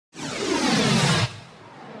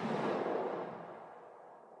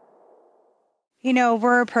You know,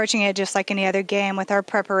 we're approaching it just like any other game with our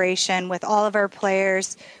preparation, with all of our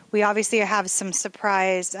players. We obviously have some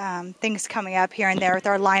surprise things coming up here and there with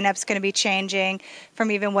our lineups going to be changing from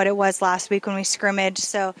even what it was last week when we scrimmaged.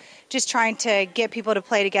 So just trying to get people to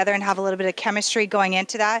play together and have a little bit of chemistry going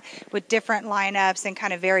into that with different lineups and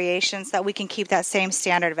kind of variations that we can keep that same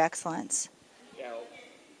standard of excellence. Now,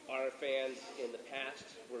 our fans in the past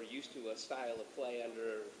were used to a style of play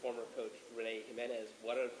under former coach Renee Jimenez.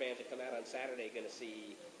 What are the fans that come out on Saturday going to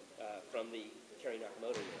see from the Kerri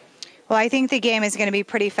Nakamoto era? Well, I think the game is going to be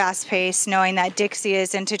pretty fast-paced, knowing that Dixie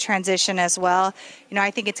is into transition as well. You know,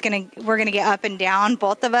 I think we're going to get up and down,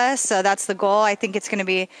 both of us, so that's the goal. I think it's going to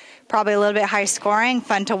be probably a little bit high-scoring,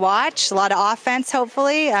 fun to watch, a lot of offense,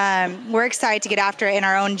 hopefully. We're excited to get after it in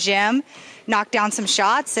our own gym, knock down some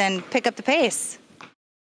shots, and pick up the pace.